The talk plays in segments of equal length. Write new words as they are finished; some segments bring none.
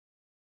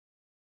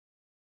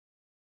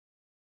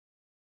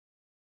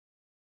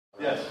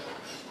Yes.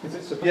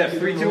 Yes,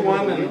 3, 2,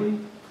 1.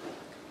 And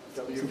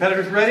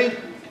competitors ready?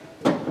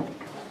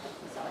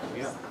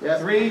 Yeah.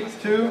 3,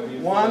 2,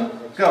 1,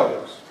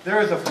 go.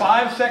 There is a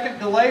 5-second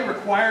delay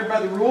required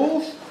by the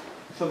rules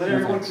so that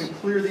everyone can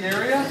clear the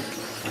area.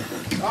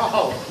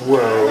 Oh!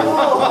 Whoa.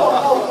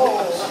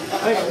 I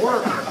think it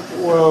worked.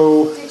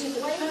 Whoa.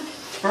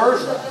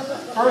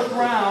 First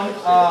round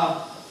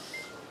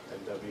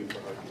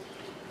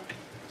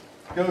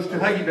goes to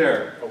Huggy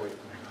Bear.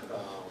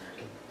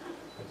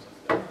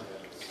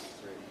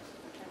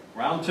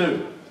 Round 2.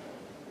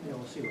 Yeah,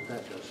 we'll see what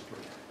that does for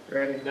you.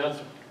 Ready? Now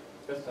it's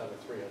best out of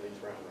 3 on each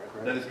round,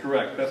 right? That is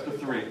correct. Best of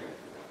 3.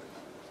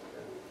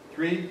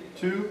 3,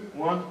 2,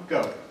 1, go.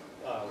 I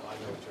know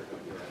what you're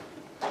going to do.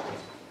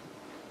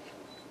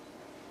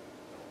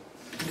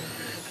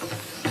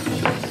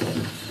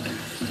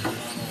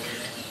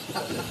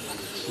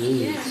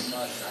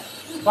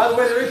 Jeez. By the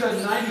way, there is a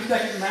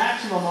 90-second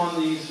maximum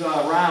on these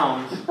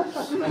rounds.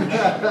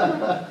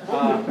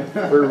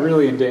 We're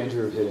really in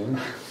danger of hitting.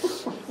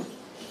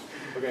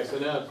 Okay, so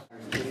now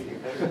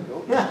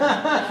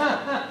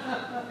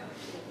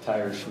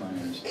Tire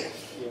schminers.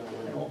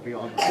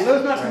 For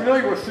those not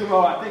familiar with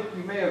sumo, I think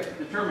you may have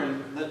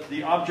determined that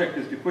the object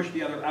is to push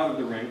the other out of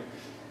the ring.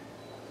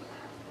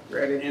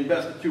 ready? In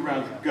best of 2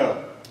 rounds,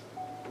 go.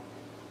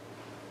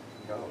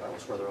 No, that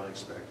was rather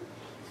unexpected.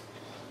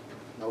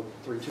 No,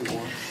 3, 2, 1.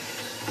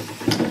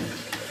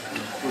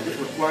 Was it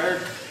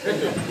required?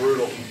 This is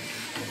brutal.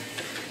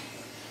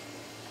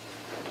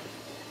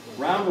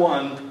 Round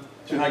 1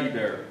 to Huggy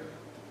Bear.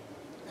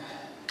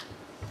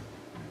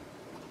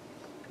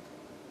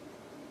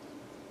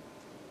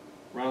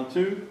 Round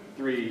 2,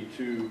 3,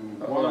 2,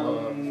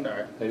 1.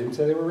 Sorry. They didn't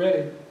say they were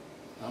ready.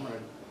 I'm ready.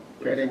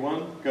 3, 2,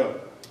 1,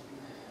 go.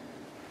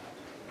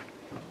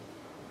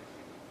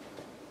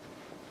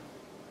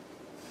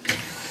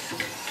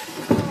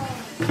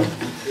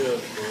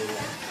 Good.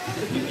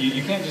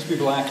 You can't just be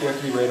black, you have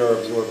to be radar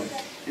absorbent.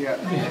 Yeah,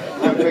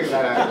 I figured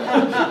that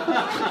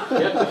out.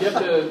 You have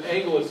to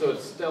angle it so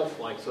it's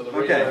stealth-like, so the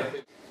radar...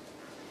 Okay.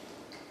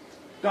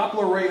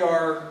 Doppler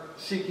radar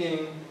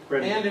seeking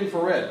and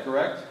infrared,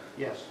 correct?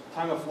 Yes.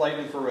 Time of flight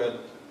infrared.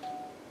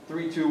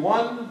 3, 2,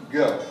 1,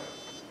 go.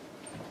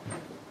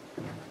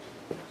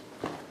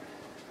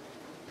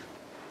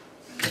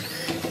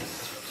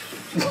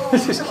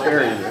 This is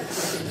carrying it.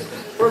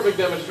 Perfect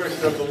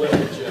demonstration of the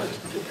limit, Jim.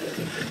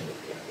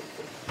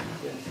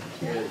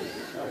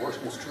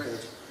 Worst was trade.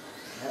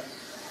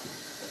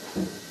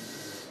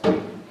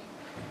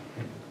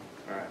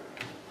 Alright.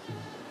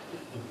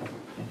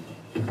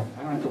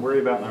 I don't have to worry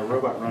about my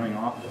robot running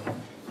off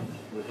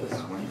with this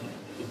one.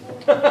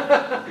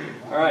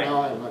 Alright.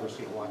 No, I've never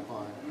seen a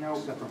Wi-Fi. No.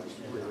 Except from its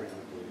rear end.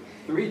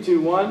 3,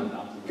 2,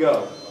 1,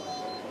 go.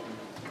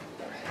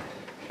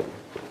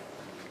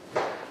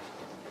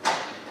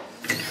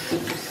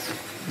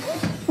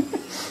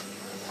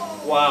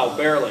 Wow,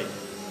 barely.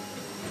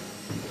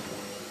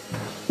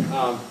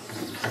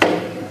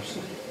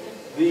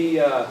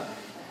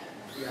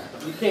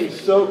 You came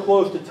so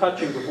close to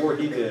touching before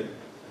he did.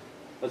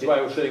 That's why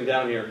I was sitting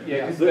down here.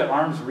 Yeah, because the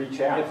arms reach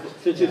out.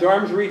 Since his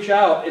arms reach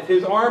out, if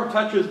his arm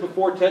touches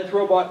before Ted's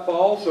robot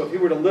falls, so if he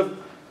were to lift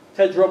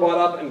Ted's robot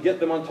up and get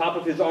them on top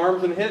of his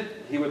arms and hit,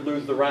 he would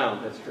lose the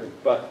round. That's true.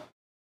 But